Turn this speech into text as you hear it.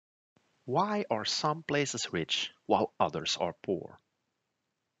Why are some places rich while others are poor?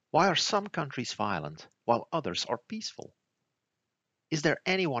 Why are some countries violent while others are peaceful? Is there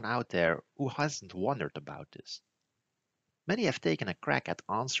anyone out there who hasn't wondered about this? Many have taken a crack at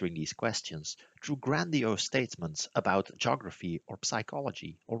answering these questions through grandiose statements about geography or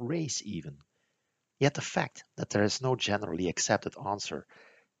psychology or race even. Yet the fact that there is no generally accepted answer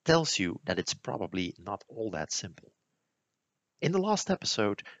tells you that it's probably not all that simple. In the last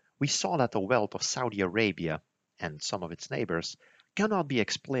episode, we saw that the wealth of Saudi Arabia and some of its neighbors cannot be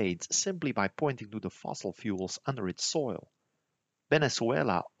explained simply by pointing to the fossil fuels under its soil.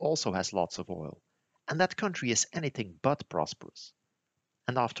 Venezuela also has lots of oil, and that country is anything but prosperous.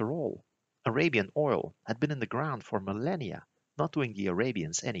 And after all, Arabian oil had been in the ground for millennia, not doing the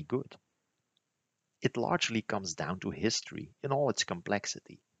Arabians any good. It largely comes down to history in all its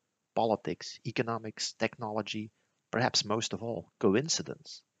complexity: politics, economics, technology, perhaps most of all,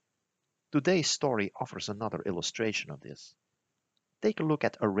 coincidence. Today's story offers another illustration of this. Take a look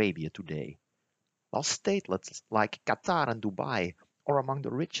at Arabia today. While statelets like Qatar and Dubai are among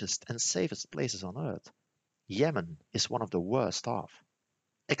the richest and safest places on earth, Yemen is one of the worst off,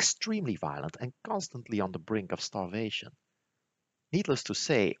 extremely violent and constantly on the brink of starvation. Needless to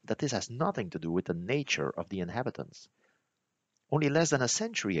say that this has nothing to do with the nature of the inhabitants. Only less than a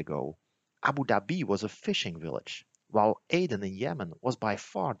century ago, Abu Dhabi was a fishing village, while Aden in Yemen was by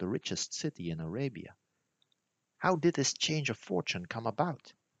far the richest city in Arabia. How did this change of fortune come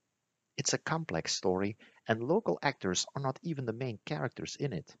about? It's a complex story, and local actors are not even the main characters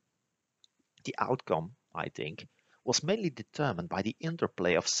in it. The outcome, I think, was mainly determined by the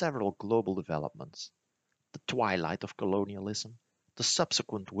interplay of several global developments: the twilight of colonialism, the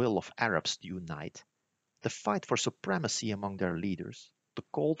subsequent will of Arabs to unite, the fight for supremacy among their leaders, the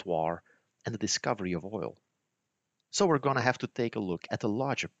Cold War, and the discovery of oil. So we're gonna have to take a look at the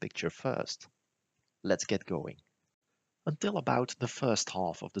larger picture first. Let's get going. Until about the first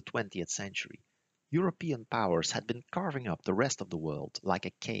half of the 20th century, European powers had been carving up the rest of the world like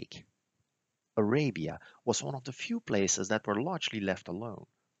a cake. Arabia was one of the few places that were largely left alone,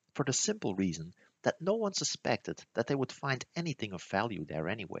 for the simple reason that no one suspected that they would find anything of value there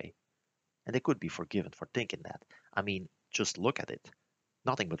anyway. And they could be forgiven for thinking that. I mean, just look at it.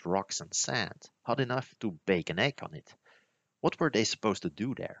 Nothing but rocks and sand, hot enough to bake an egg on it. What were they supposed to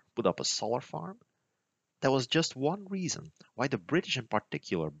do there? Put up a solar farm? There was just one reason why the British in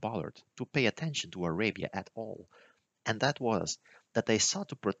particular bothered to pay attention to Arabia at all, and that was that they sought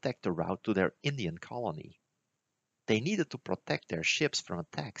to protect the route to their Indian colony. They needed to protect their ships from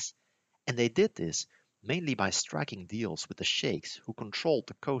attacks, and they did this mainly by striking deals with the sheikhs who controlled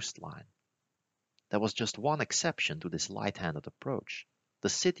the coastline. There was just one exception to this light-handed approach: the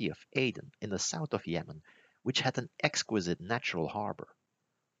city of Aden in the south of Yemen, which had an exquisite natural harbor.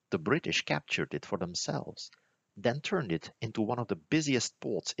 The British captured it for themselves, then turned it into one of the busiest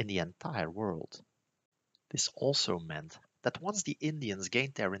ports in the entire world. This also meant that once the Indians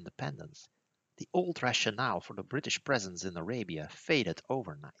gained their independence, the old rationale for the British presence in Arabia faded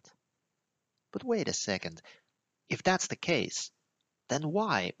overnight. But wait a second, if that's the case, then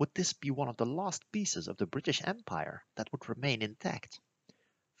why would this be one of the last pieces of the British Empire that would remain intact?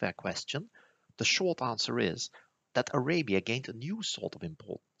 Fair question. The short answer is that Arabia gained a new sort of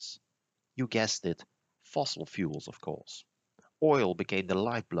importance. You guessed it, fossil fuels, of course. Oil became the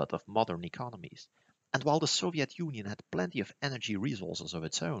lifeblood of modern economies, and while the Soviet Union had plenty of energy resources of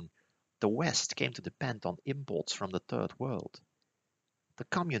its own, the West came to depend on imports from the Third World. The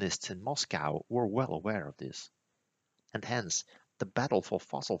communists in Moscow were well aware of this, and hence the battle for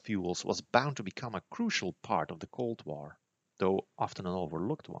fossil fuels was bound to become a crucial part of the Cold War, though often an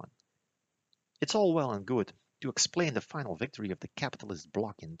overlooked one. It's all well and good to explain the final victory of the capitalist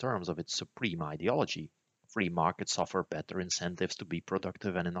bloc in terms of its supreme ideology. Free markets offer better incentives to be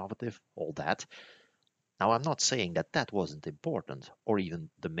productive and innovative, all that. Now, I'm not saying that that wasn't important, or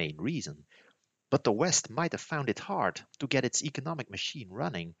even the main reason, but the West might have found it hard to get its economic machine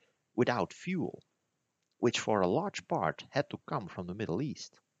running without fuel, which for a large part had to come from the Middle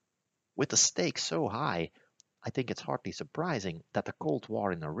East. With the stakes so high, I think it's hardly surprising that the Cold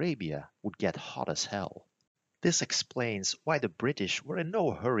War in Arabia would get hot as hell. This explains why the British were in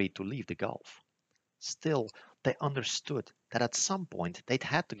no hurry to leave the Gulf. Still, they understood that at some point they'd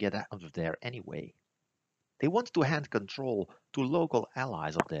had to get out of there anyway. They wanted to hand control to local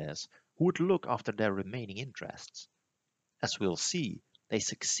allies of theirs who would look after their remaining interests. As we'll see, they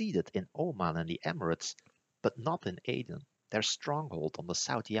succeeded in Oman and the Emirates, but not in Aden, their stronghold on the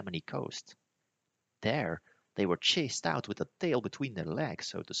South Yemeni coast. There, they were chased out with a tail between their legs,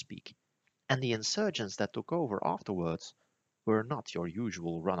 so to speak, and the insurgents that took over afterwards, were not your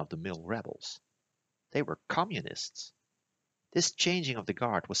usual run-of-the-mill rebels. They were communists. This changing of the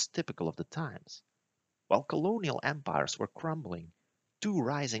guard was typical of the times. While colonial empires were crumbling, two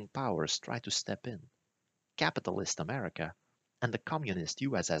rising powers tried to step in: capitalist America and the communist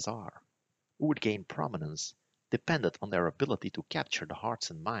USSR, who would gain prominence depended on their ability to capture the hearts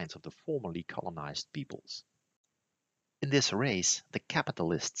and minds of the formerly colonized peoples. In this race, the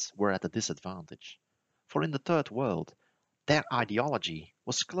capitalists were at a disadvantage, for in the Third World, their ideology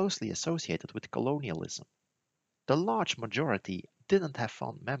was closely associated with colonialism. The large majority didn't have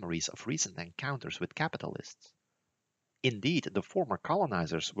fond memories of recent encounters with capitalists. Indeed, the former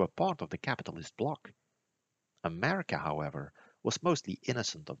colonizers were part of the capitalist bloc. America, however, was mostly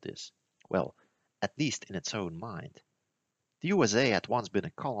innocent of this, well, at least in its own mind. The USA had once been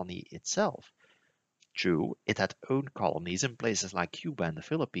a colony itself. True, it had owned colonies in places like Cuba and the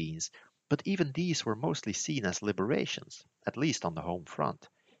Philippines, but even these were mostly seen as liberations, at least on the home front.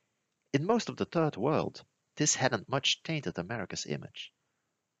 In most of the Third World, this hadn't much tainted America's image,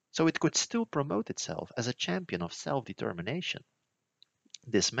 so it could still promote itself as a champion of self-determination.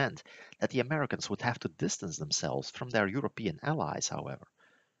 This meant that the Americans would have to distance themselves from their European allies, however,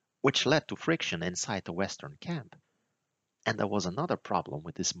 which led to friction inside the Western camp. And there was another problem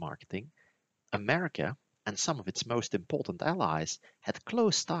with this marketing. America and some of its most important allies had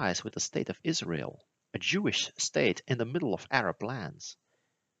close ties with the State of Israel, a Jewish state in the middle of Arab lands.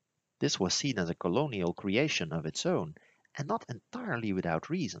 This was seen as a colonial creation of its own, and not entirely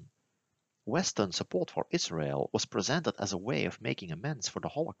without reason. Western support for Israel was presented as a way of making amends for the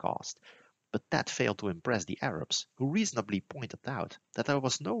Holocaust, but that failed to impress the Arabs, who reasonably pointed out that there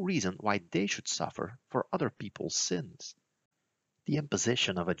was no reason why they should suffer for other people's sins. The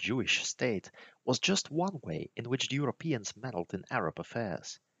imposition of a Jewish state was just one way in which the Europeans meddled in Arab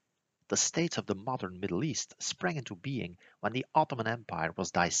affairs. The states of the modern Middle East sprang into being when the Ottoman Empire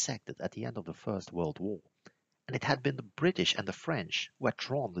was dissected at the end of the First World War, and it had been the British and the French who had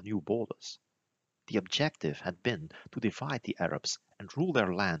drawn the new borders. The objective had been to divide the Arabs and rule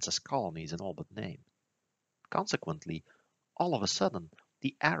their lands as colonies in all but name. Consequently, all of a sudden,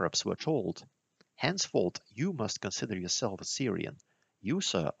 the Arabs were told, henceforth you must consider yourself a Syrian, you,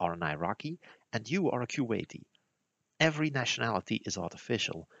 sir, are an Iraqi, and you are a Kuwaiti. Every nationality is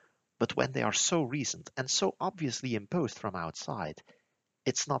artificial, but when they are so recent and so obviously imposed from outside,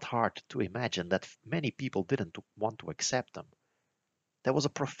 it's not hard to imagine that many people didn't want to accept them. There was a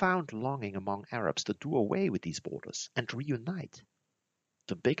profound longing among Arabs to do away with these borders and reunite.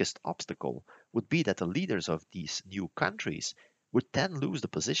 The biggest obstacle would be that the leaders of these new countries would then lose the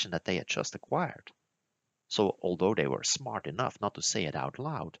position that they had just acquired. So, although they were smart enough not to say it out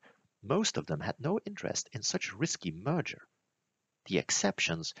loud, most of them had no interest in such a risky merger. The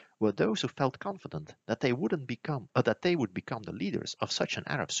exceptions were those who felt confident that they would become the leaders of such an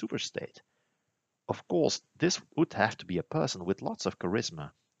Arab superstate. Of course, this would have to be a person with lots of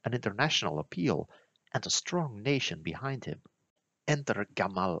charisma, an international appeal, and a strong nation behind him. Enter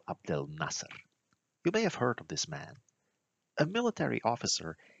Gamal Abdel Nasser. You may have heard of this man. A military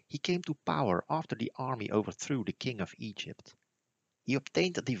officer, he came to power after the army overthrew the king of Egypt. He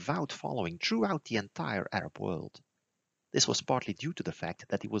obtained a devout following throughout the entire Arab world. This was partly due to the fact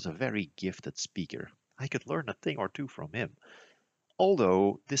that he was a very gifted speaker. I could learn a thing or two from him.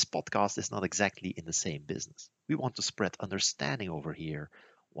 Although this podcast is not exactly in the same business. We want to spread understanding over here,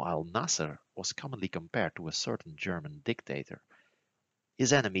 while Nasser was commonly compared to a certain German dictator.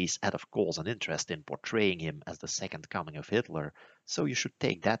 His enemies had of course an interest in portraying him as the second coming of Hitler, so you should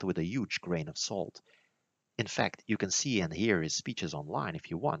take that with a huge grain of salt. In fact, you can see and hear his speeches online if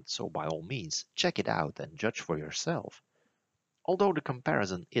you want, so by all means, check it out and judge for yourself. Although the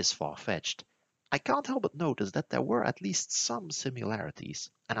comparison is far-fetched, I can't help but notice that there were at least some similarities,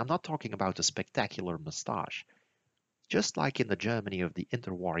 and I'm not talking about a spectacular moustache. Just like in the Germany of the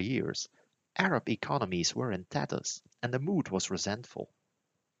interwar years, Arab economies were in tatters, and the mood was resentful.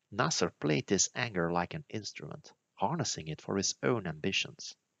 Nasser played this anger like an instrument, harnessing it for his own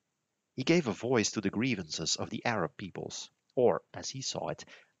ambitions. He gave a voice to the grievances of the Arab peoples, or, as he saw it,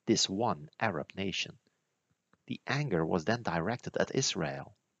 this one Arab nation. The anger was then directed at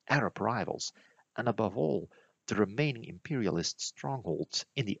Israel, Arab rivals, and above all, the remaining imperialist strongholds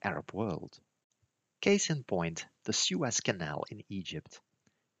in the Arab world. Case in point, the Suez Canal in Egypt.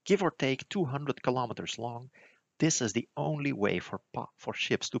 Give or take 200 kilometers long, this is the only way for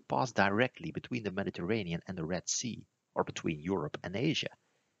ships to pass directly between the Mediterranean and the Red Sea, or between Europe and Asia.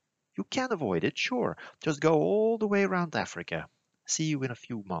 You can avoid it, sure, just go all the way around Africa. See you in a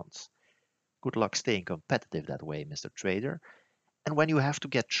few months. Good luck staying competitive that way, Mr. Trader. And when you have to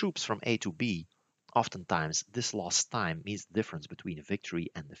get troops from A to B, Oftentimes, this lost time means the difference between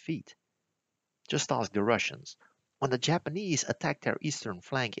victory and defeat. Just ask the Russians. When the Japanese attacked their eastern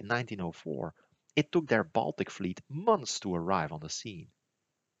flank in 1904, it took their Baltic fleet months to arrive on the scene.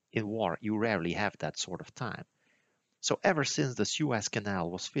 In war, you rarely have that sort of time. So ever since the Suez Canal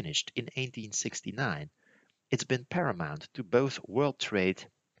was finished in 1869, it's been paramount to both world trade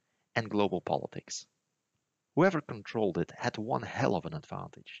and global politics. Whoever controlled it had one hell of an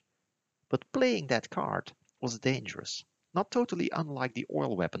advantage. But playing that card was dangerous, not totally unlike the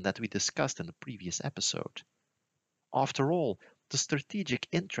oil weapon that we discussed in the previous episode. After all, the strategic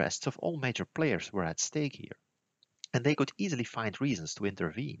interests of all major players were at stake here, and they could easily find reasons to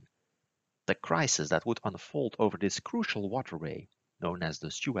intervene. The crisis that would unfold over this crucial waterway, known as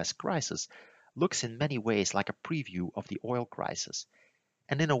the Suez Crisis, looks in many ways like a preview of the oil crisis,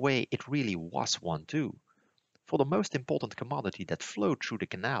 and in a way it really was one too. For the most important commodity that flowed through the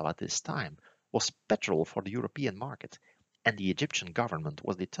canal at this time was petrol for the European market, and the Egyptian government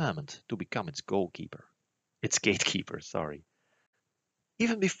was determined to become its goalkeeper. Its gatekeeper, sorry.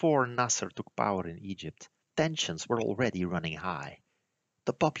 Even before Nasser took power in Egypt, tensions were already running high.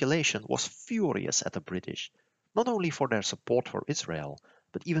 The population was furious at the British, not only for their support for Israel,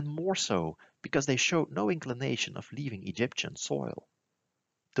 but even more so because they showed no inclination of leaving Egyptian soil.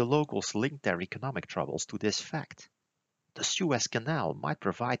 The locals linked their economic troubles to this fact. The Suez Canal might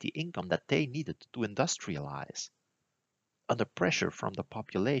provide the income that they needed to industrialize. Under pressure from the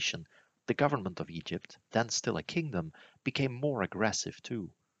population, the government of Egypt, then still a kingdom, became more aggressive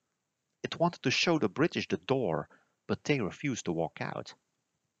too. It wanted to show the British the door, but they refused to walk out.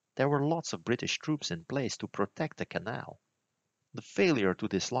 There were lots of British troops in place to protect the canal. The failure to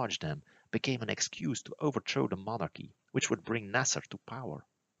dislodge them became an excuse to overthrow the monarchy, which would bring Nasser to power.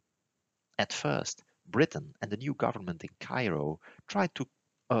 At first, Britain and the new government in Cairo tried to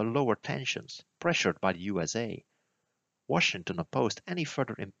lower tensions, pressured by the USA. Washington opposed any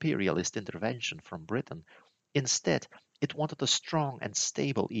further imperialist intervention from Britain. Instead, it wanted a strong and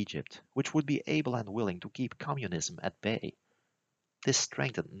stable Egypt, which would be able and willing to keep communism at bay. This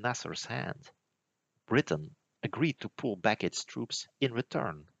strengthened Nasser's hand. Britain agreed to pull back its troops in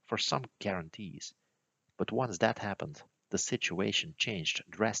return for some guarantees. But once that happened, the situation changed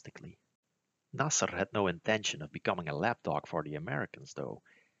drastically. Nasser had no intention of becoming a lapdog for the Americans, though.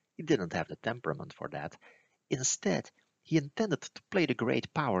 He didn't have the temperament for that. Instead, he intended to play the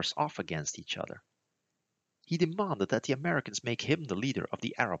great powers off against each other. He demanded that the Americans make him the leader of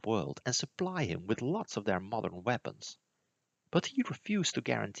the Arab world and supply him with lots of their modern weapons. But he refused to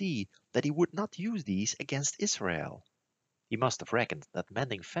guarantee that he would not use these against Israel. He must have reckoned that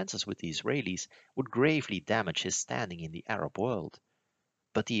mending fences with the Israelis would gravely damage his standing in the Arab world.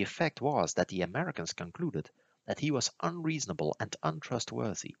 But the effect was that the Americans concluded that he was unreasonable and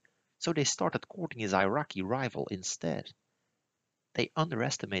untrustworthy, so they started courting his Iraqi rival instead. They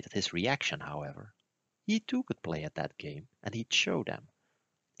underestimated his reaction, however. He too could play at that game, and he'd show them.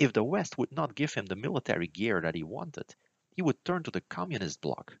 If the West would not give him the military gear that he wanted, he would turn to the communist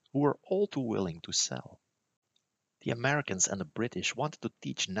bloc, who were all too willing to sell. The Americans and the British wanted to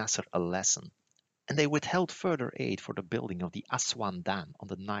teach Nasser a lesson, and they withheld further aid for the building of the Aswan Dam on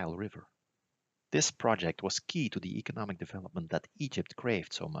the Nile River. This project was key to the economic development that Egypt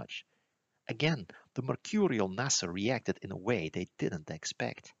craved so much. Again, the mercurial Nasser reacted in a way they didn't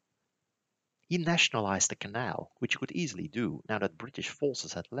expect. He nationalized the canal, which he could easily do now that British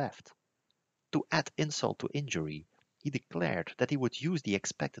forces had left. To add insult to injury, he declared that he would use the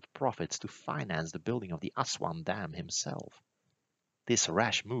expected profits to finance the building of the Aswan Dam himself. This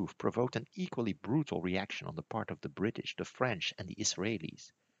rash move provoked an equally brutal reaction on the part of the British, the French, and the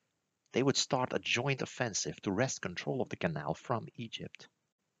Israelis. They would start a joint offensive to wrest control of the canal from Egypt.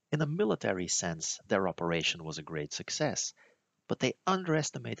 In a military sense, their operation was a great success, but they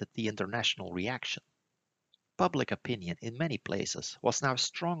underestimated the international reaction. Public opinion in many places was now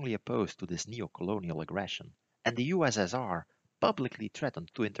strongly opposed to this neo-colonial aggression, and the USSR publicly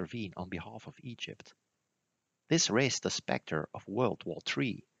threatened to intervene on behalf of Egypt. This raised the specter of World War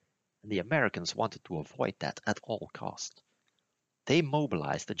III, and the Americans wanted to avoid that at all costs. They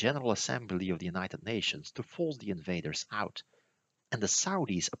mobilized the General Assembly of the United Nations to force the invaders out, and the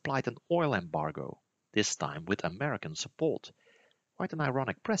Saudis applied an oil embargo, this time with American support. Quite an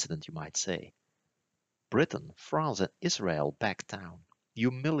ironic precedent, you might say. Britain, France, and Israel backed down,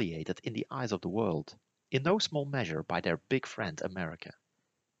 humiliated in the eyes of the world, in no small measure by their big friend America.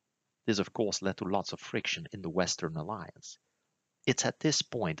 This of course led to lots of friction in the Western alliance. It's at this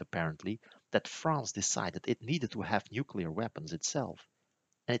point, apparently, that France decided it needed to have nuclear weapons itself,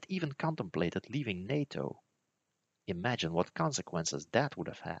 and it even contemplated leaving NATO. Imagine what consequences that would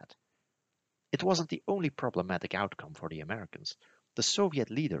have had. It wasn't the only problematic outcome for the Americans. The Soviet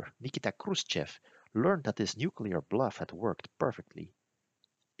leader, Nikita Khrushchev, learned that this nuclear bluff had worked perfectly.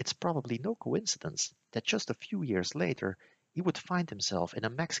 It's probably no coincidence that just a few years later he would find himself in a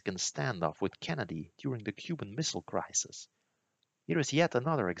Mexican standoff with Kennedy during the Cuban Missile Crisis. Here is yet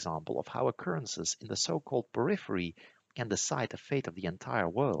another example of how occurrences in the so-called periphery can decide the fate of the entire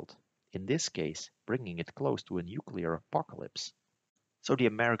world, in this case, bringing it close to a nuclear apocalypse. So the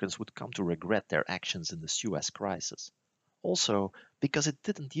Americans would come to regret their actions in the Suez Crisis. Also, because it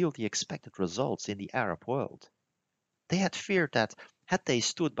didn't yield the expected results in the Arab world. They had feared that, had they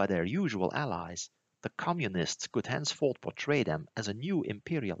stood by their usual allies, the communists could henceforth portray them as a new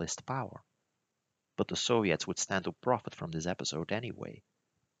imperialist power. But the Soviets would stand to profit from this episode anyway.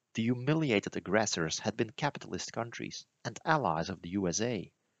 The humiliated aggressors had been capitalist countries and allies of the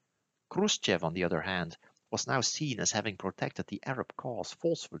USA. Khrushchev, on the other hand, was now seen as having protected the Arab cause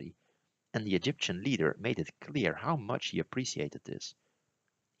forcefully, and the Egyptian leader made it clear how much he appreciated this.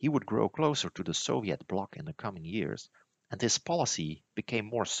 He would grow closer to the Soviet bloc in the coming years, and his policy became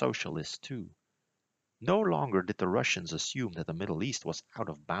more socialist too. No longer did the Russians assume that the Middle East was out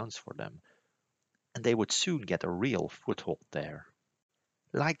of bounds for them, and they would soon get a real foothold there.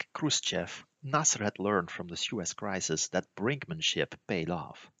 Like Khrushchev, Nasser had learned from the Suez Crisis that brinkmanship paid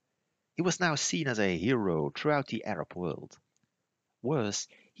off. He was now seen as a hero throughout the Arab world. Worse,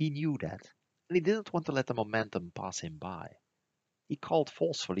 he knew that, and he didn't want to let the momentum pass him by. He called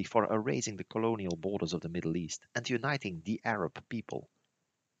forcefully for erasing the colonial borders of the Middle East and uniting the Arab people.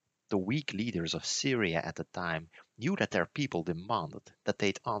 The weak leaders of Syria at the time knew that their people demanded that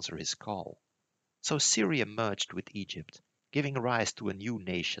they'd answer his call. So Syria merged with Egypt, giving rise to a new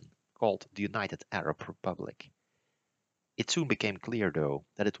nation called the United Arab Republic. It soon became clear, though,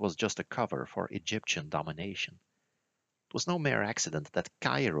 that it was just a cover for Egyptian domination. It was no mere accident that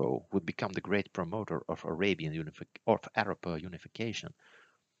Cairo would become the great promoter of Arab unification.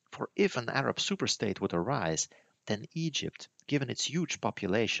 For if an Arab superstate would arise, then Egypt, given its huge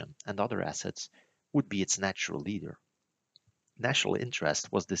population and other assets, would be its natural leader. National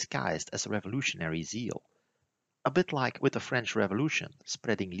interest was disguised as revolutionary zeal, a bit like with the French Revolution,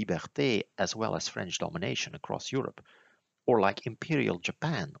 spreading liberté as well as French domination across Europe, or like Imperial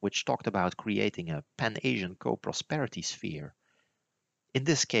Japan, which talked about creating a Pan-Asian co-prosperity sphere. In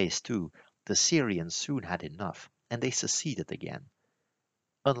this case, too, the Syrians soon had enough, and they seceded again.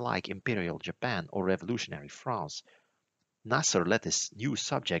 Unlike Imperial Japan or Revolutionary France, Nasser let his new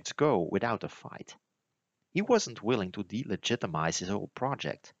subjects go without a fight. He wasn't willing to delegitimize his whole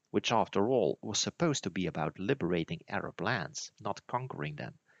project, which after all was supposed to be about liberating Arab lands, not conquering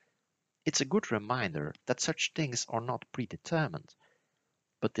them. It's a good reminder that such things are not predetermined.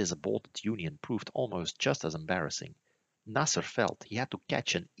 But this aborted union proved almost just as embarrassing. Nasser felt he had to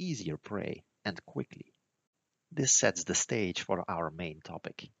catch an easier prey, and quickly. This sets the stage for our main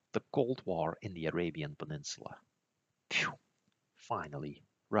topic, the Cold War in the Arabian Peninsula. Phew, finally,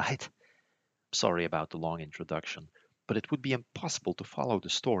 right? Sorry about the long introduction, but it would be impossible to follow the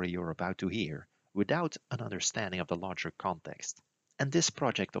story you're about to hear without an understanding of the larger context, and this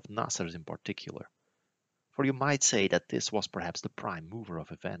project of Nasser's in particular. For you might say that this was perhaps the prime mover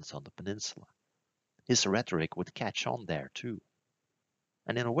of events on the peninsula. His rhetoric would catch on there too.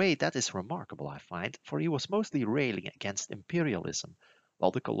 And in a way that is remarkable, I find, for he was mostly railing against imperialism,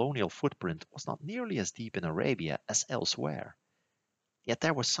 while the colonial footprint was not nearly as deep in Arabia as elsewhere. Yet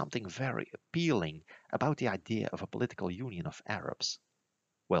there was something very appealing about the idea of a political union of Arabs.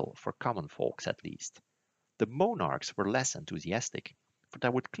 Well, for common folks at least. The monarchs were less enthusiastic, for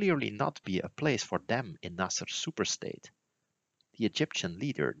there would clearly not be a place for them in Nasser's superstate. The Egyptian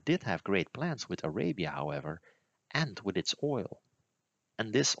leader did have great plans with Arabia, however, and with its oil.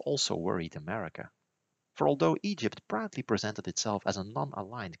 And this also worried America. For although Egypt proudly presented itself as a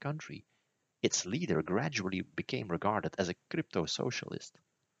non-aligned country, its leader gradually became regarded as a crypto-socialist.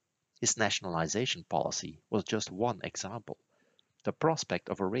 His nationalization policy was just one example. The prospect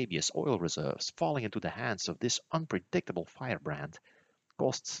of Arabia's oil reserves falling into the hands of this unpredictable firebrand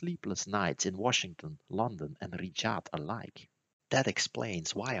caused sleepless nights in Washington, London, and Riyadh alike. That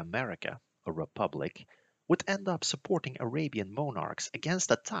explains why America, a republic, would end up supporting Arabian monarchs against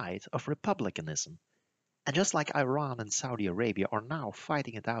the tide of republicanism. And just like Iran and Saudi Arabia are now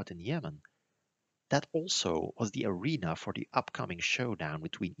fighting it out in Yemen, that also was the arena for the upcoming showdown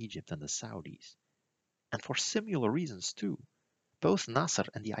between Egypt and the Saudis. And for similar reasons too. Both Nasser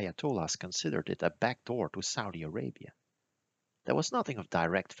and the Ayatollahs considered it a backdoor to Saudi Arabia. There was nothing of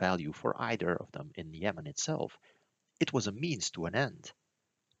direct value for either of them in Yemen itself. It was a means to an end.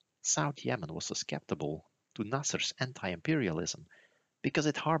 South Yemen was susceptible to Nasser's anti-imperialism, Because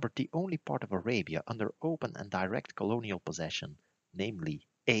it harbored the only part of Arabia under open and direct colonial possession, namely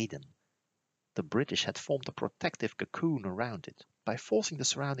Aden. The British had formed a protective cocoon around it by forcing the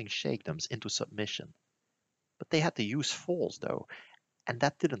surrounding sheikdoms into submission. But they had to use force, though, and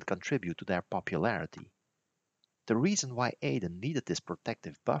that didn't contribute to their popularity. The reason why Aden needed this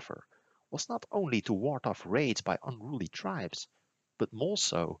protective buffer was not only to ward off raids by unruly tribes, but more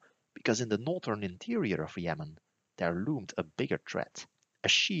so because in the northern interior of Yemen there loomed a bigger threat, a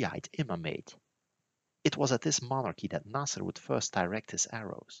Shiite imamate. It was at this monarchy that Nasser would first direct his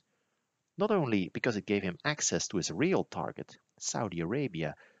arrows, not only because it gave him access to his real target, Saudi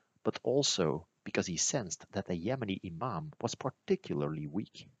Arabia, but also because he sensed that the Yemeni imam was particularly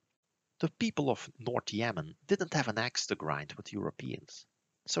weak. The people of North Yemen didn't have an axe to grind with Europeans,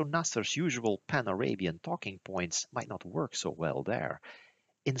 so Nasser's usual pan-Arabian talking points might not work so well there.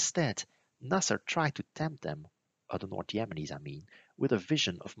 Instead, Nasser tried to tempt them, the North Yemenis I mean, with a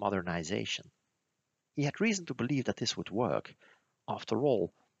vision of modernization. He had reason to believe that this would work. After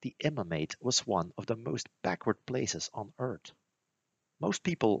all, the Imamate was one of the most backward places on earth. Most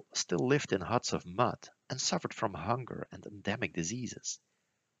people still lived in huts of mud and suffered from hunger and endemic diseases.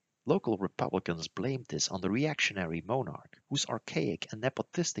 Local Republicans blamed this on the reactionary monarch, whose archaic and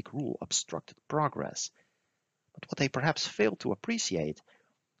nepotistic rule obstructed progress. But what they perhaps failed to appreciate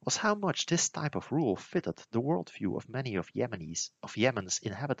was how much this type of rule fitted the worldview of many of Yemen's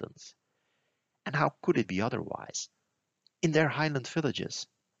inhabitants. And how could it be otherwise? In their highland villages,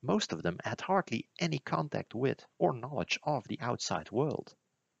 most of them had hardly any contact with or knowledge of the outside world.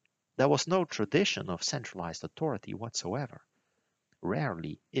 There was no tradition of centralized authority whatsoever.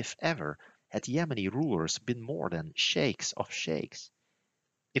 Rarely, if ever, had Yemeni rulers been more than sheikhs of sheikhs.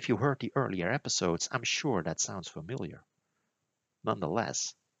 If you heard the earlier episodes, I'm sure that sounds familiar.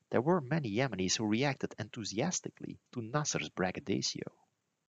 Nonetheless, there were many Yemenis who reacted enthusiastically to Nasser's braggadocio.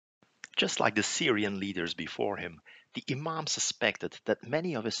 Just like the Syrian leaders before him, the Imam suspected that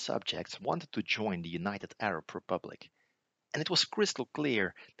many of his subjects wanted to join the United Arab Republic, and it was crystal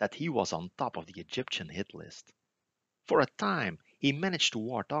clear that he was on top of the Egyptian hit list. For a time, he managed to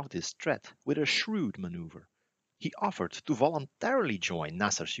ward off this threat with a shrewd maneuver. He offered to voluntarily join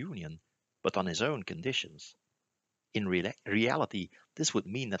Nasser's union, but on his own conditions. In reality, this would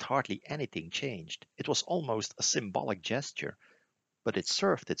mean that hardly anything changed. It was almost a symbolic gesture, but it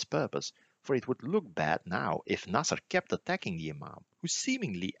served its purpose, for it would look bad now if Nasser kept attacking the Imam, who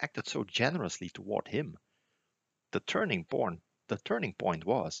seemingly acted so generously toward him. The turning point, the turning point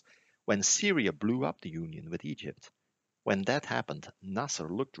was when Syria blew up the union with Egypt. When that happened, Nasser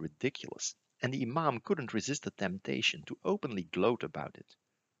looked ridiculous, and the Imam couldn't resist the temptation to openly gloat about it.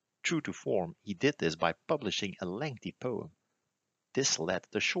 True to form, he did this by publishing a lengthy poem. This led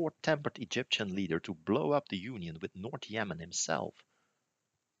the short-tempered Egyptian leader to blow up the union with North Yemen himself.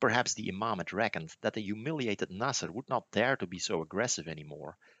 Perhaps the Imam had reckoned that the humiliated Nasser would not dare to be so aggressive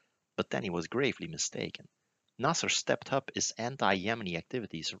anymore, but then he was gravely mistaken. Nasser stepped up his anti-Yemeni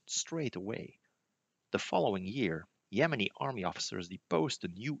activities straight away. The following year, Yemeni army officers deposed the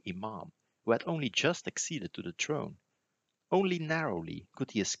new Imam, who had only just acceded to the throne. Only narrowly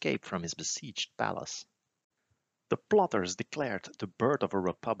could he escape from his besieged palace. The plotters declared the birth of a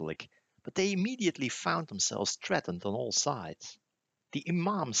republic, but they immediately found themselves threatened on all sides. The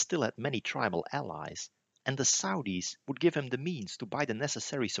Imam still had many tribal allies, and the Saudis would give him the means to buy the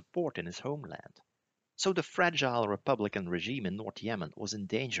necessary support in his homeland. So the fragile republican regime in North Yemen was in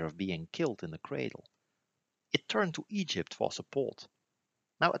danger of being killed in the cradle. It turned to Egypt for support.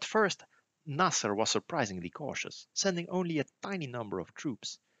 Now at first, Nasser was surprisingly cautious, sending only a tiny number of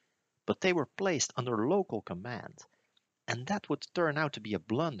troops. But they were placed under local command, and that would turn out to be a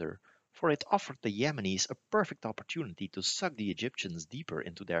blunder, for it offered the Yemenis a perfect opportunity to suck the Egyptians deeper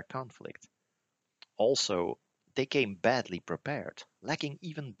into their conflict. Also, they came badly prepared, lacking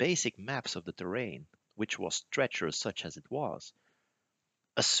even basic maps of the terrain, which was treacherous such as it was.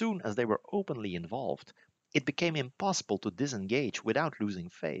 As soon as they were openly involved, it became impossible to disengage without losing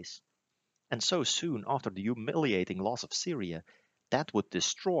face. And so soon after the humiliating loss of Syria, that would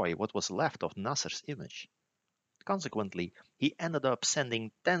destroy what was left of Nasser's image. Consequently, he ended up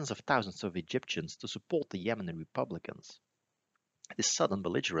sending tens of thousands of Egyptians to support the Yemeni Republicans. This sudden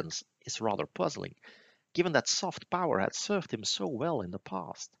belligerence is rather puzzling, given that soft power had served him so well in the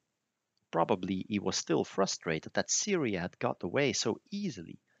past. Probably he was still frustrated that Syria had got away so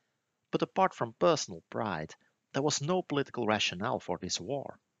easily, but apart from personal pride, there was no political rationale for this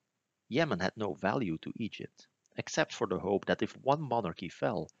war. Yemen had no value to Egypt, except for the hope that if one monarchy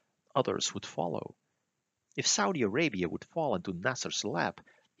fell, others would follow. If Saudi Arabia would fall into Nasser's lap,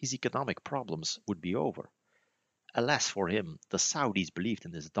 his economic problems would be over. Alas for him, the Saudis believed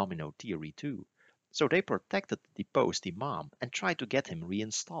in this domino theory too, so they protected the deposed imam and tried to get him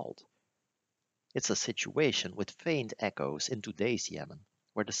reinstalled. It's a situation with faint echoes in today's Yemen,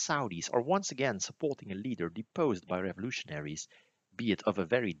 where the Saudis are once again supporting a leader deposed by revolutionaries, be it of a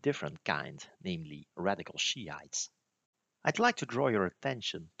very different kind, namely radical Shiites. I'd like to draw your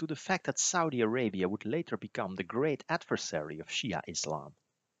attention to the fact that Saudi Arabia would later become the great adversary of Shia Islam.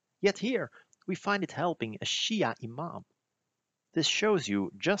 Yet here we find it helping a Shia imam. This shows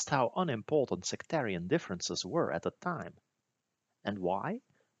you just how unimportant sectarian differences were at the time. And why?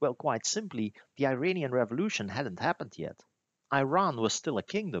 Well, quite simply, the Iranian Revolution hadn't happened yet. Iran was still a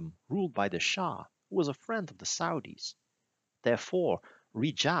kingdom ruled by the Shah, who was a friend of the Saudis. Therefore,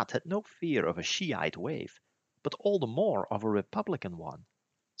 Riyadh had no fear of a Shiite wave, but all the more of a Republican one.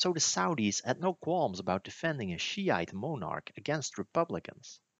 So the Saudis had no qualms about defending a Shiite monarch against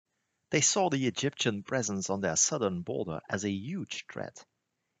Republicans. They saw the Egyptian presence on their southern border as a huge threat.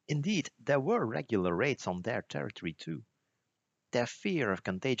 Indeed, there were regular raids on their territory too. Their fear of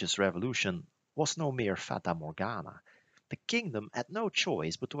contagious revolution was no mere fata morgana. The kingdom had no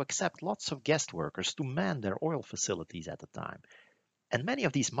choice but to accept lots of guest workers to man their oil facilities at the time. And many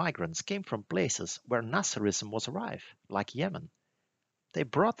of these migrants came from places where Nasserism was rife, like Yemen. They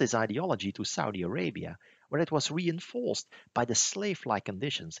brought this ideology to Saudi Arabia, where it was reinforced by the slave-like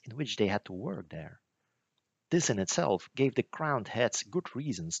conditions in which they had to work there. This in itself gave the crowned heads good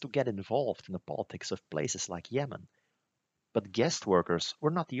reasons to get involved in the politics of places like Yemen. But guest workers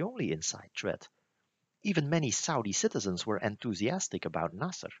were not the only inside threat. Even many Saudi citizens were enthusiastic about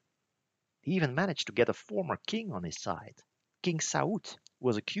Nasser. He even managed to get a former king on his side. King Saud, who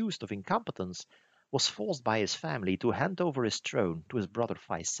was accused of incompetence, was forced by his family to hand over his throne to his brother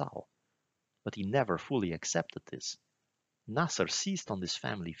Faisal. But he never fully accepted this. Nasser seized on this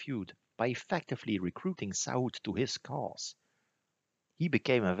family feud by effectively recruiting Saud to his cause. He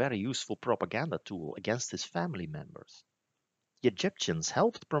became a very useful propaganda tool against his family members. The Egyptians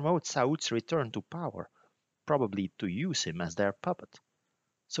helped promote Saud's return to power, probably to use him as their puppet.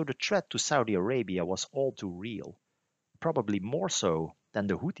 So the threat to Saudi Arabia was all too real, probably more so than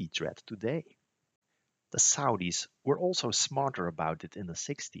the Houthi threat today. The Saudis were also smarter about it in the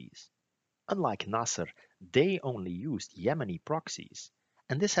 60s. Unlike Nasser, they only used Yemeni proxies,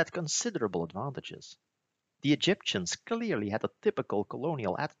 and this had considerable advantages. The Egyptians clearly had a typical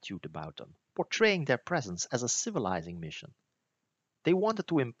colonial attitude about them, portraying their presence as a civilizing mission. They wanted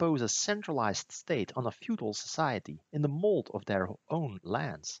to impose a centralized state on a feudal society in the mold of their own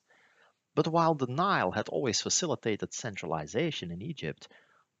lands. But while the Nile had always facilitated centralization in Egypt,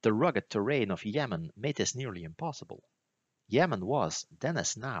 the rugged terrain of Yemen made this nearly impossible. Yemen was, then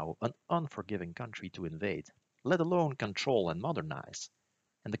as now, an unforgiving country to invade, let alone control and modernize.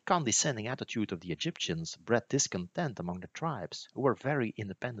 And the condescending attitude of the Egyptians bred discontent among the tribes, who were very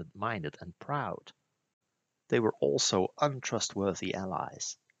independent-minded and proud. They were also untrustworthy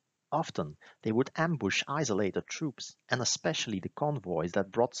allies. Often they would ambush isolated troops, and especially the convoys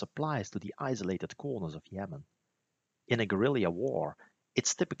that brought supplies to the isolated corners of Yemen. In a guerrilla war,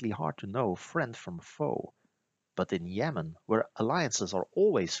 it's typically hard to know friend from foe, but in Yemen, where alliances are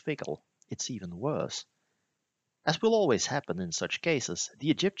always fickle, it's even worse. As will always happen in such cases, the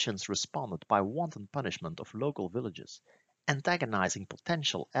Egyptians responded by wanton punishment of local villages, antagonizing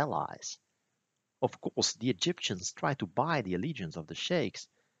potential allies. Of course, the Egyptians tried to buy the allegiance of the sheikhs,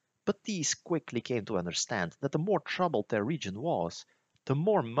 but these quickly came to understand that the more troubled their region was, the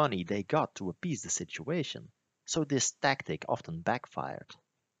more money they got to appease the situation, so this tactic often backfired.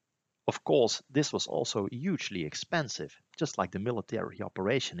 Of course, this was also hugely expensive, just like the military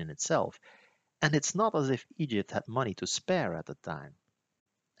operation in itself, and it's not as if Egypt had money to spare at the time.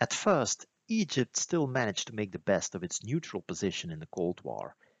 At first, Egypt still managed to make the best of its neutral position in the Cold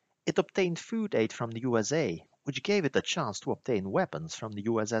War. It obtained food aid from the USA, which gave it a chance to obtain weapons from the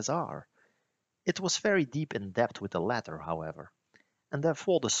USSR. It was very deep in debt with the latter, however, and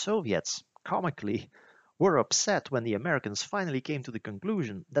therefore the Soviets, comically, were upset when the Americans finally came to the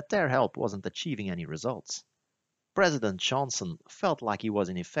conclusion that their help wasn't achieving any results. President Johnson felt like he was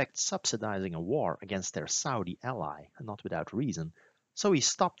in effect subsidizing a war against their Saudi ally, and not without reason, so he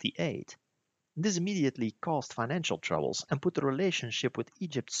stopped the aid. This immediately caused financial troubles and put the relationship with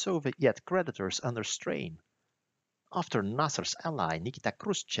Egypt's Soviet creditors under strain. After Nasser's ally Nikita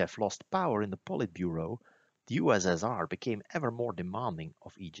Khrushchev lost power in the Politburo, the USSR became ever more demanding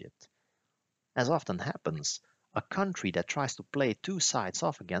of Egypt. As often happens, a country that tries to play two sides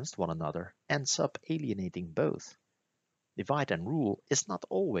off against one another ends up alienating both. Divide and rule is not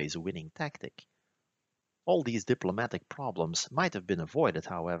always a winning tactic. All these diplomatic problems might have been avoided,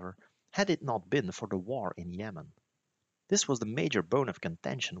 however, had it not been for the war in Yemen. This was the major bone of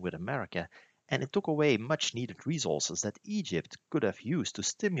contention with America, and it took away much needed resources that Egypt could have used to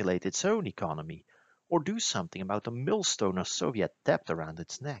stimulate its own economy or do something about the millstone of Soviet debt around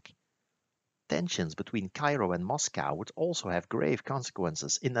its neck. Tensions between Cairo and Moscow would also have grave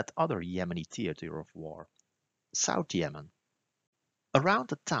consequences in that other Yemeni theater of war, South Yemen. Around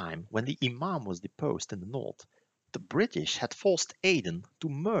the time when the Imam was deposed in the north, the British had forced Aden to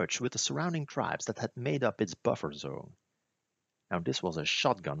merge with the surrounding tribes that had made up its buffer zone. Now, this was a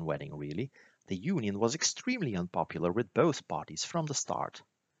shotgun wedding, really. The union was extremely unpopular with both parties from the start.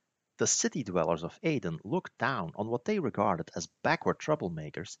 The city dwellers of Aden looked down on what they regarded as backward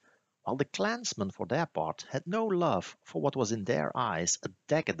troublemakers, while the clansmen, for their part, had no love for what was in their eyes a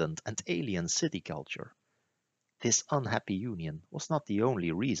decadent and alien city culture. This unhappy union was not the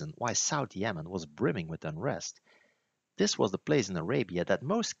only reason why South Yemen was brimming with unrest. This was the place in Arabia that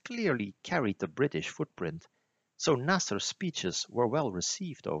most clearly carried the British footprint, so Nasser's speeches were well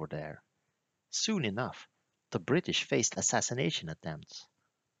received over there. Soon enough, the British faced assassination attempts.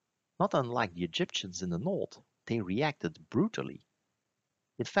 Not unlike the Egyptians in the north, they reacted brutally.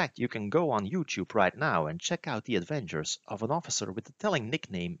 In fact, you can go on YouTube right now and check out the adventures of an officer with the telling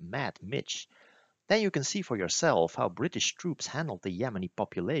nickname Mad Mitch. Then you can see for yourself how British troops handled the Yemeni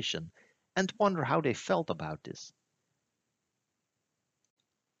population and wonder how they felt about this.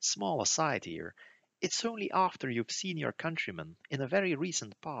 Small aside here, it's only after you've seen your countrymen in a very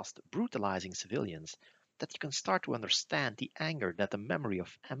recent past brutalizing civilians that you can start to understand the anger that the memory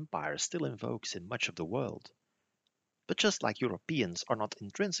of empire still invokes in much of the world. But just like Europeans are not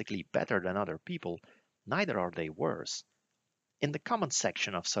intrinsically better than other people, neither are they worse. In the comment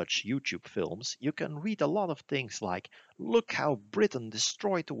section of such YouTube films, you can read a lot of things like, "Look how Britain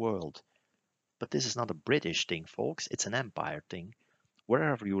destroyed the world." But this is not a British thing, folks, it's an empire thing.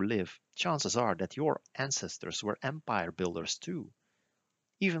 Wherever you live, chances are that your ancestors were empire builders too.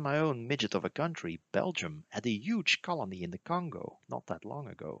 Even my own midget of a country, Belgium, had a huge colony in the Congo not that long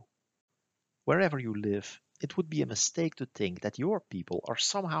ago. Wherever you live, it would be a mistake to think that your people are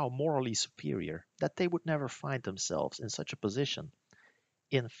somehow morally superior, that they would never find themselves in such a position.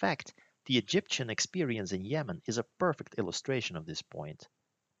 In fact, the Egyptian experience in Yemen is a perfect illustration of this point.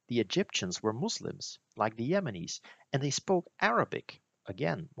 The Egyptians were Muslims, like the Yemenis, and they spoke Arabic,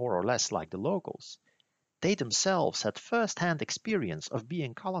 again, more or less like the locals. They themselves had first-hand experience of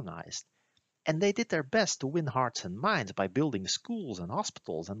being colonized, and they did their best to win hearts and minds by building schools and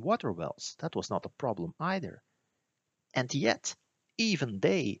hospitals and water wells. That was not a problem either. And yet, even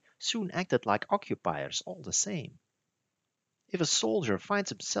they soon acted like occupiers all the same. If a soldier finds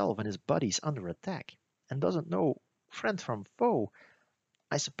himself and his buddies under attack and doesn't know friend from foe,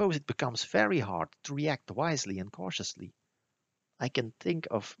 I suppose it becomes very hard to react wisely and cautiously. I can think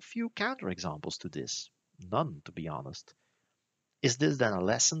of few counterexamples to this. None, to be honest. Is this then a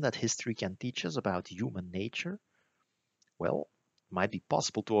lesson that history can teach us about human nature? Well, it might be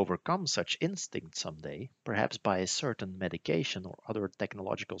possible to overcome such instinct someday, perhaps by a certain medication or other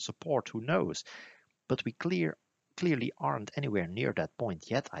technological support, who knows? But we clearly aren't anywhere near that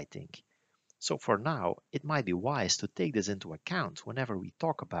point yet, I think. So for now, it might be wise to take this into account whenever we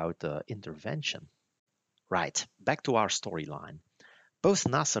talk about intervention. Right, back to our storyline. Both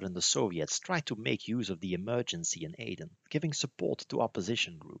Nasser and the Soviets tried to make use of the emergency in Aden, giving support to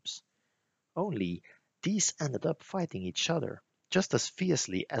opposition groups. Only, these ended up fighting each other, just as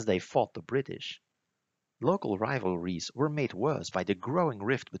fiercely as they fought the British. Local rivalries were made worse by the growing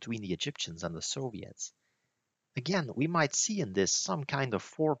rift between the Egyptians and the Soviets. Again, we might see in this some kind of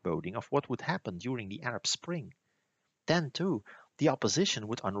foreboding of what would happen during the Arab Spring. Then, too, the opposition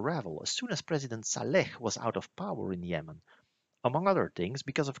would unravel as soon as President Saleh was out of power in Yemen, among other things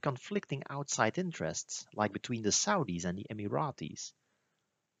because of conflicting outside interests, like between the Saudis and the Emiratis.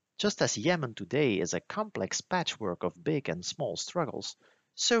 Just as Yemen today is a complex patchwork of big and small struggles,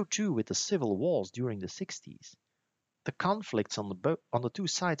 so too with the civil wars during the 60s. The conflicts on the two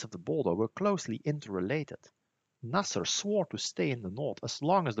sides of the border were closely interrelated. Nasser swore to stay in the north as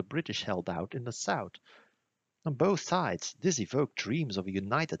long as the British held out in the south. On both sides, this evoked dreams of a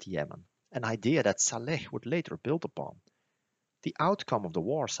united Yemen, an idea that Saleh would later build upon. The outcome of the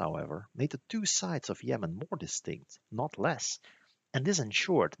wars, however, made the two sides of Yemen more distinct, not less, and this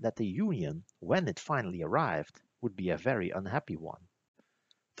ensured that the union, when it finally arrived, would be a very unhappy one.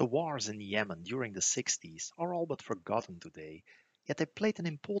 The wars in Yemen during the 60s are all but forgotten today, yet they played an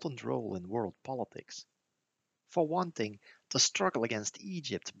important role in world politics. For one thing, the struggle against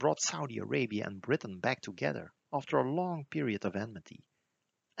Egypt brought Saudi Arabia and Britain back together after a long period of enmity.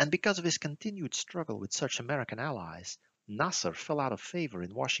 And because of his continued struggle with such American allies, Nasser fell out of favor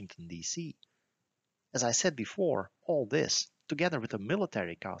in Washington, D.C. As I said before, all this, together with the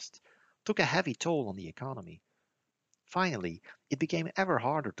military cost, took a heavy toll on the economy. Finally, it became ever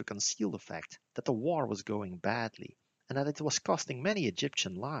harder to conceal the fact that the war was going badly and that it was costing many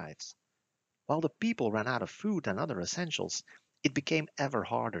Egyptian lives. While the people ran out of food and other essentials, it became ever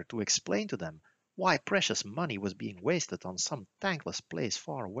harder to explain to them why precious money was being wasted on some thankless place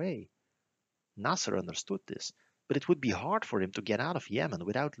far away. Nasser understood this, but it would be hard for him to get out of Yemen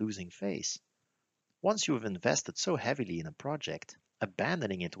without losing face. Once you have invested so heavily in a project,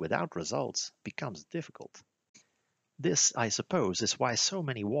 abandoning it without results becomes difficult. This, I suppose, is why so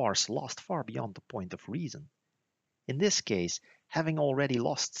many wars last far beyond the point of reason. In this case, having already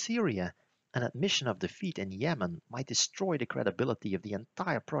lost Syria, an admission of defeat in Yemen might destroy the credibility of the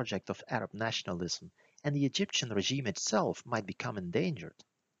entire project of Arab nationalism, and the Egyptian regime itself might become endangered.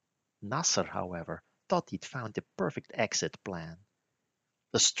 Nasser, however, thought he'd found the perfect exit plan.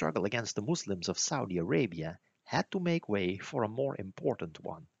 The struggle against the Muslims of Saudi Arabia had to make way for a more important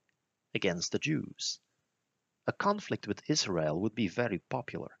one, against the Jews. A conflict with Israel would be very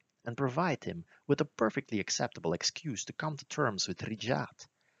popular and provide him with a perfectly acceptable excuse to come to terms with Riyadh,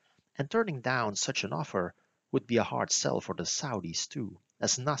 and turning down such an offer would be a hard sell for the Saudis too,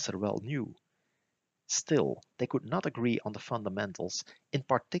 as Nasser well knew. Still, they could not agree on the fundamentals, in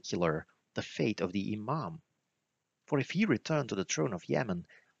particular the fate of the Imam. For if he returned to the throne of Yemen,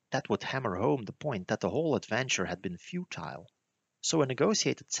 that would hammer home the point that the whole adventure had been futile. So a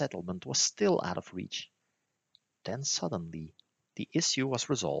negotiated settlement was still out of reach. Then suddenly, the issue was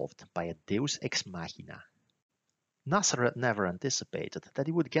resolved by a deus ex machina. Nasser had never anticipated that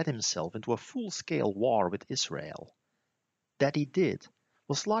he would get himself into a full-scale war with Israel. That he did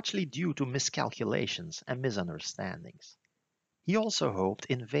was largely due to miscalculations and misunderstandings. He also hoped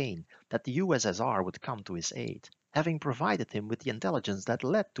in vain that the USSR would come to his aid, having provided him with the intelligence that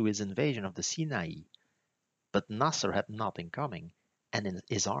led to his invasion of the Sinai. But Nasser had nothing coming, and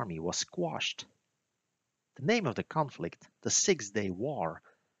his army was squashed. The name of the conflict, the Six-Day War,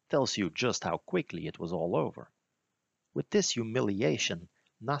 tells you just how quickly it was all over. With this humiliation,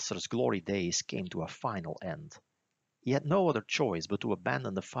 Nasser's glory days came to a final end. He had no other choice but to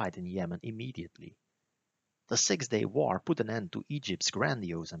abandon the fight in Yemen immediately. The Six-Day War put an end to Egypt's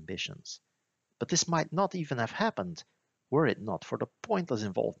grandiose ambitions. But this might not even have happened were it not for the pointless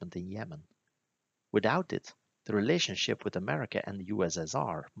involvement in Yemen. Without it, the relationship with America and the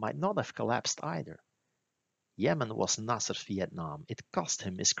USSR might not have collapsed either. Yemen was Nasser's Vietnam. It cost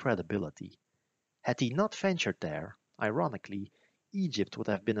him his credibility. Had he not ventured there, ironically, Egypt would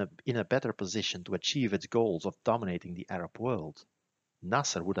have been in a better position to achieve its goals of dominating the Arab world.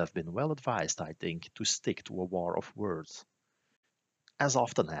 Nasser would have been well advised, I think, to stick to a war of words. As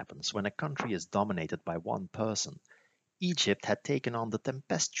often happens when a country is dominated by one person, Egypt had taken on the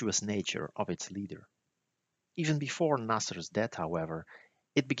tempestuous nature of its leader. Even before Nasser's death, however,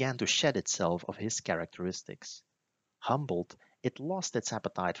 it began to shed itself of his characteristics. Humbled, it lost its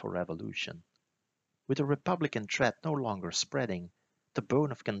appetite for revolution. With the Republican threat no longer spreading, the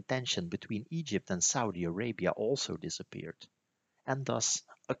bone of contention between Egypt and Saudi Arabia also disappeared, and thus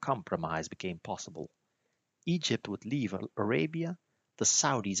a compromise became possible. Egypt would leave Arabia, the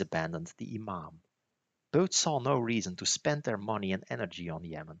Saudis abandoned the Imam. Both saw no reason to spend their money and energy on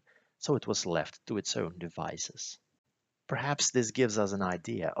Yemen, so it was left to its own devices. Perhaps this gives us an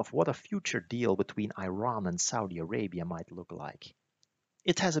idea of what a future deal between Iran and Saudi Arabia might look like.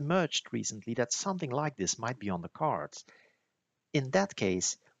 It has emerged recently that something like this might be on the cards. In that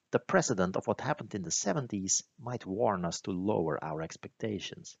case, the precedent of what happened in the 70s might warn us to lower our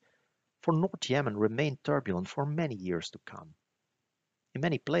expectations, for North Yemen remained turbulent for many years to come. In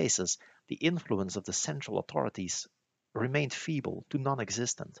many places, the influence of the central authorities remained feeble to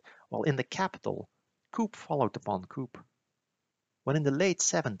non-existent, while in the capital, coup followed upon coup. When in the late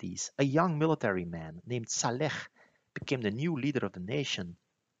 70s a young military man named Saleh became the new leader of the nation,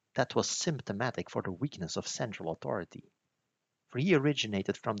 that was symptomatic for the weakness of central authority. For he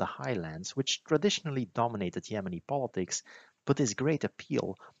originated from the highlands, which traditionally dominated Yemeni politics, but his great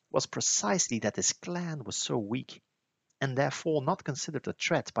appeal was precisely that his clan was so weak, and therefore not considered a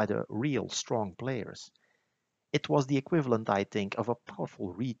threat by the real strong players. It was the equivalent, I think, of a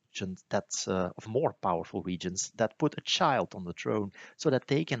powerful region of more powerful regions that put a child on the throne so that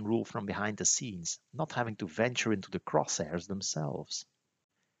they can rule from behind the scenes, not having to venture into the crosshairs themselves.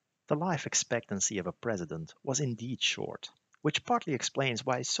 The life expectancy of a president was indeed short, which partly explains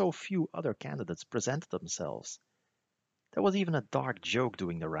why so few other candidates presented themselves. There was even a dark joke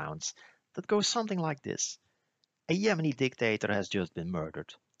doing the rounds that goes something like this. A Yemeni dictator has just been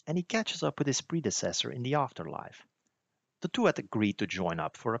murdered, and he catches up with his predecessor in the afterlife. The two had agreed to join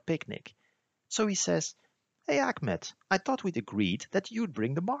up for a picnic. So he says, "Hey Ahmed, I thought we'd agreed that you'd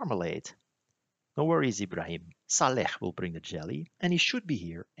bring the marmalade." "No worries, Ibrahim. Saleh will bring the jelly, and he should be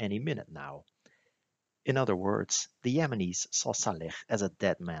here any minute now." In other words, the Yemenis saw Saleh as a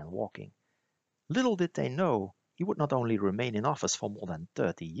dead man walking. Little did they know he would not only remain in office for more than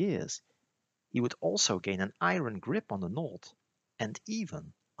 30 years, he would also gain an iron grip on the north and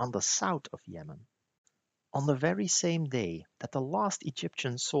even on the south of Yemen. On the very same day that the last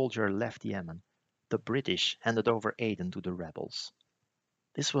Egyptian soldier left Yemen, the British handed over Aden to the rebels.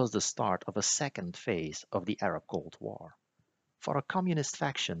 This was the start of a second phase of the Arab Cold War, for a communist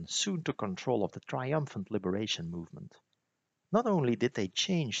faction soon took control of the triumphant liberation movement. Not only did they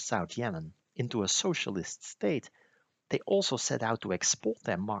change South Yemen into a socialist state, they also set out to export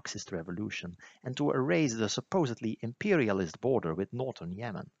their Marxist revolution and to erase the supposedly imperialist border with northern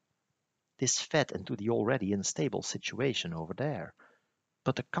Yemen. This fed into the already unstable situation over there.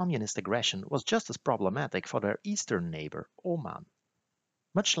 But the communist aggression was just as problematic for their eastern neighbor, Oman.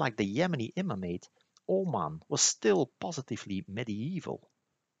 Much like the Yemeni imamate, Oman was still positively medieval.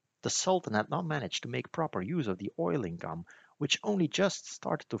 The Sultan had not managed to make proper use of the oil income, which only just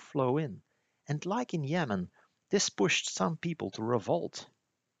started to flow in, and like in Yemen, this pushed some people to revolt.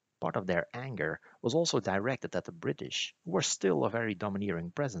 Part of their anger was also directed at the British, who were still a very domineering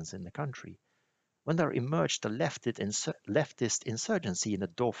presence in the country. When there emerged a leftist insurgency in the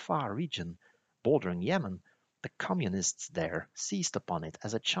Dhofar region bordering Yemen, the communists there seized upon it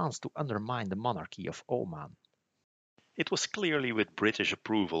as a chance to undermine the monarchy of Oman. It was clearly with British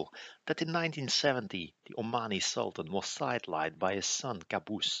approval that in 1970 the Omani Sultan was sidelined by his son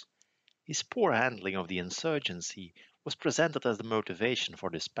Qaboos. His poor handling of the insurgency was presented as the motivation for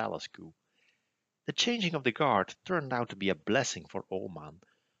this palace coup. The changing of the guard turned out to be a blessing for Oman.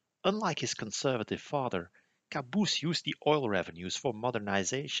 Unlike his conservative father, Qaboos used the oil revenues for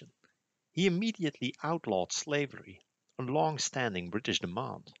modernization. He immediately outlawed slavery, a long-standing British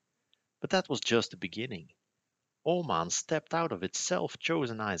demand. But that was just the beginning. Oman stepped out of its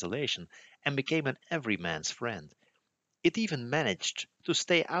self-chosen isolation and became an everyman's friend. It even managed to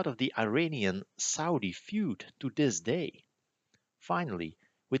stay out of the Iranian-Saudi feud to this day. Finally,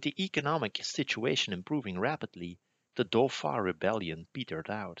 with the economic situation improving rapidly, the Dhofar rebellion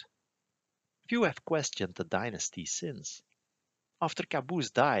petered out. Few have questioned the dynasty since. After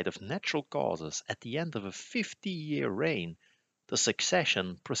Qaboos died of natural causes at the end of a 50-year reign, the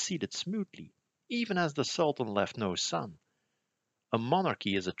succession proceeded smoothly, even as the Sultan left no son. A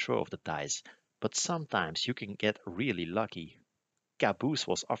monarchy is a throw of the dice, but sometimes you can get really lucky. Qaboos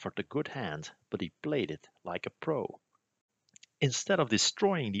was offered a good hand, but he played it like a pro. Instead of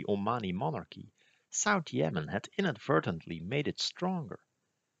destroying the Omani monarchy, South Yemen had inadvertently made it stronger.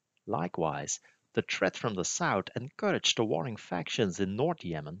 Likewise, the threat from the south encouraged the warring factions in North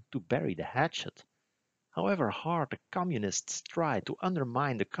Yemen to bury the hatchet. However hard the communists tried to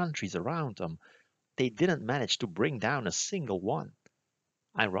undermine the countries around them, they didn't manage to bring down a single one.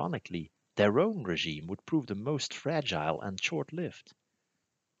 Ironically, their own regime would prove the most fragile and short-lived.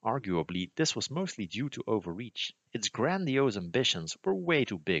 Arguably, this was mostly due to overreach. Its grandiose ambitions were way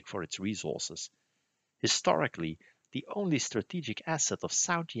too big for its resources. Historically, the only strategic asset of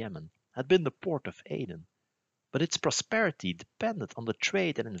South Yemen had been the port of Aden, but its prosperity depended on the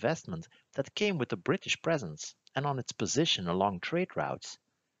trade and investment that came with the British presence and on its position along trade routes.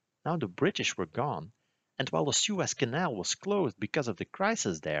 Now the British were gone, and while the Suez Canal was closed because of the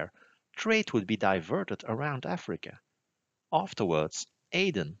crisis there, trade would be diverted around Africa. Afterwards,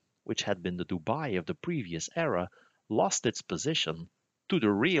 Aden, which had been the Dubai of the previous era, lost its position to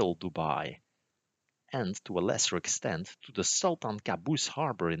the real Dubai, and to a lesser extent to the Sultan Qaboos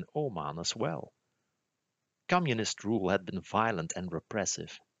harbor in Oman as well. Communist rule had been violent and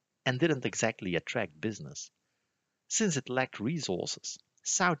repressive, and didn't exactly attract business. Since it lacked resources,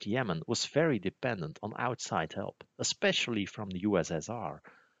 South Yemen was very dependent on outside help, especially from the USSR,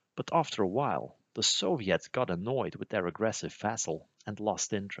 but after a while, the Soviets got annoyed with their aggressive vassal and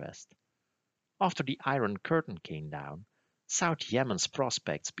lost interest. After the Iron Curtain came down, South Yemen's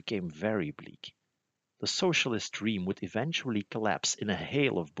prospects became very bleak. The socialist dream would eventually collapse in a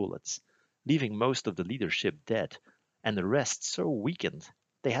hail of bullets, leaving most of the leadership dead, and the rest so weakened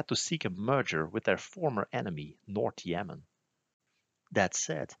they had to seek a merger with their former enemy, North Yemen. That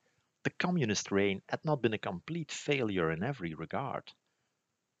said, the communist reign had not been a complete failure in every regard.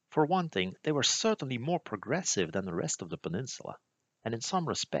 For one thing, they were certainly more progressive than the rest of the peninsula, and in some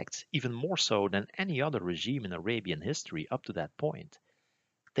respects even more so than any other regime in Arabian history up to that point.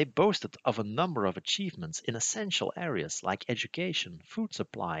 They boasted of a number of achievements in essential areas like education, food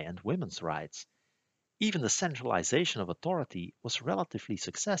supply, and women's rights. Even the centralization of authority was relatively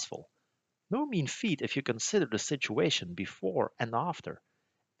successful. No mean feat if you consider the situation before and after,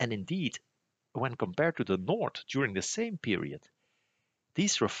 and indeed, when compared to the North during the same period.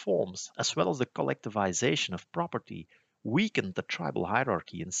 These reforms, as well as the collectivization of property, weakened the tribal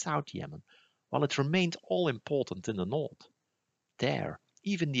hierarchy in South Yemen, while it remained all important in the North. There,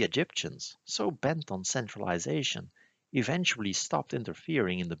 even the Egyptians, so bent on centralization, eventually stopped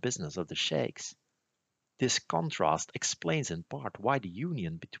interfering in the business of the sheikhs. This contrast explains in part why the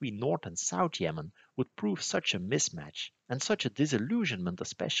union between North and South Yemen would prove such a mismatch and such a disillusionment,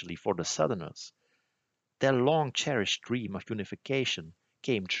 especially for the Southerners. Their long cherished dream of unification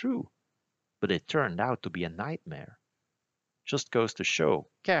came true, but it turned out to be a nightmare. Just goes to show,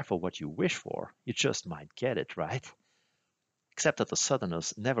 careful what you wish for, you just might get it, right? Except that the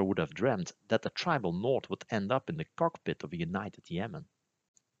Southerners never would have dreamed that the tribal North would end up in the cockpit of a united Yemen.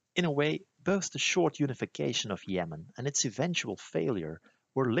 In a way, both the short unification of Yemen and its eventual failure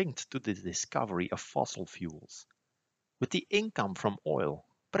were linked to the discovery of fossil fuels. With the income from oil,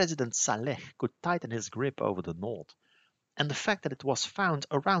 President Saleh could tighten his grip over the North, and the fact that it was found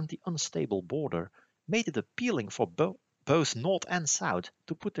around the unstable border made it appealing for both North and South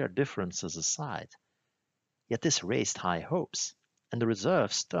to put their differences aside. Yet this raised high hopes, and the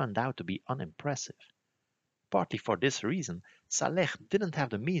reserves turned out to be unimpressive. Partly for this reason, Saleh didn't have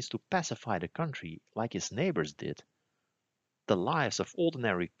the means to pacify the country like his neighbors did. The lives of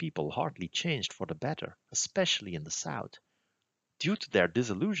ordinary people hardly changed for the better, especially in the south. Due to their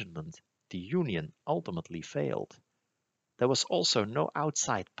disillusionment, the Union ultimately failed. There was also no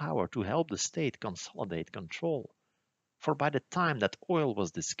outside power to help the state consolidate control, for by the time that oil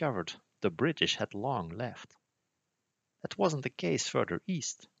was discovered, the British had long left. That wasn't the case further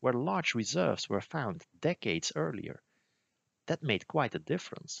east, where large reserves were found decades earlier. That made quite a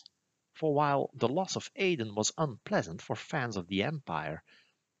difference. For while the loss of Aden was unpleasant for fans of the empire,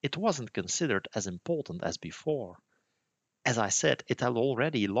 it wasn't considered as important as before. As I said, it had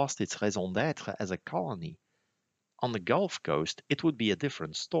already lost its raison d'être as a colony. On the Gulf Coast, it would be a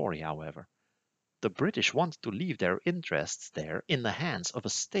different story, however. The British wanted to leave their interests there in the hands of a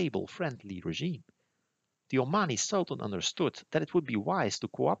stable, friendly regime. The Omani Sultan understood that it would be wise to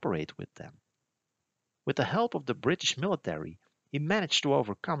cooperate with them. With the help of the British military, he managed to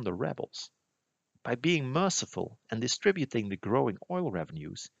overcome the rebels. By being merciful and distributing the growing oil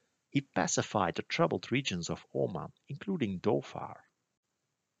revenues, he pacified the troubled regions of Oman, including Dhofar.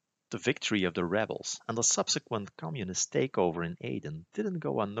 The victory of the rebels and the subsequent communist takeover in Aden didn't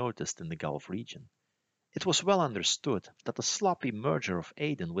go unnoticed in the Gulf region. It was well understood that the sloppy merger of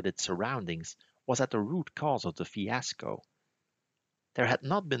Aden with its surroundings was at the root cause of the fiasco. There had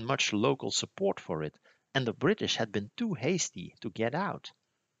not been much local support for it, and the British had been too hasty to get out.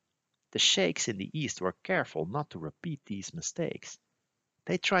 The sheikhs in the east were careful not to repeat these mistakes.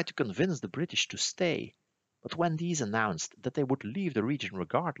 They tried to convince the British to stay, but when these announced that they would leave the region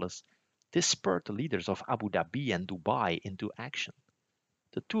regardless, this spurred the leaders of Abu Dhabi and Dubai into action.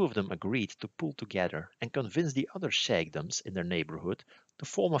 The two of them agreed to pull together and convince the other sheikdoms in their neighborhood to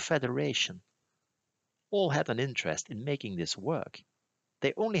form a federation. All had an interest in making this work.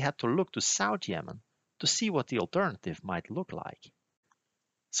 They only had to look to South Yemen to see what the alternative might look like.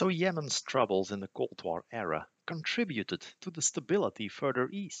 So Yemen's troubles in the Cold War era contributed to the stability further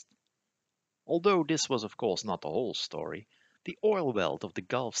east. Although this was of course not the whole story, the oil wealth of the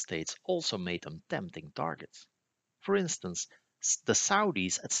Gulf states also made them tempting targets. For instance, the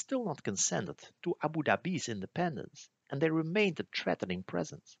Saudis had still not consented to Abu Dhabi's independence, and they remained a threatening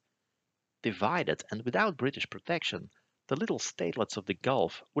presence. Divided and without British protection, the little statelets of the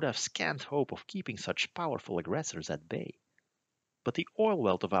Gulf would have scant hope of keeping such powerful aggressors at bay. But the oil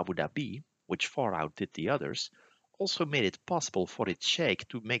wealth of Abu Dhabi, which far outdid the others, also made it possible for its sheikh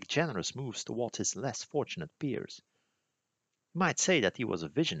to make generous moves towards his less fortunate peers. You might say that he was a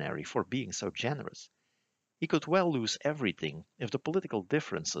visionary for being so generous. He could well lose everything if the political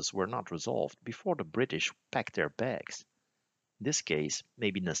differences were not resolved before the British packed their bags. In this case,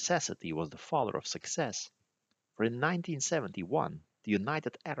 maybe necessity was the father of success, for in 1971 the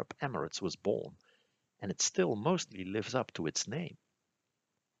United Arab Emirates was born, and it still mostly lives up to its name.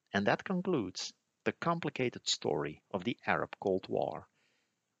 And that concludes the complicated story of the Arab Cold War.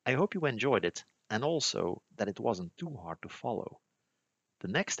 I hope you enjoyed it, and also that it wasn't too hard to follow. The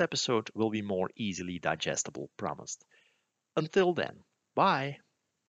next episode will be more easily digestible, promised. Until then, bye!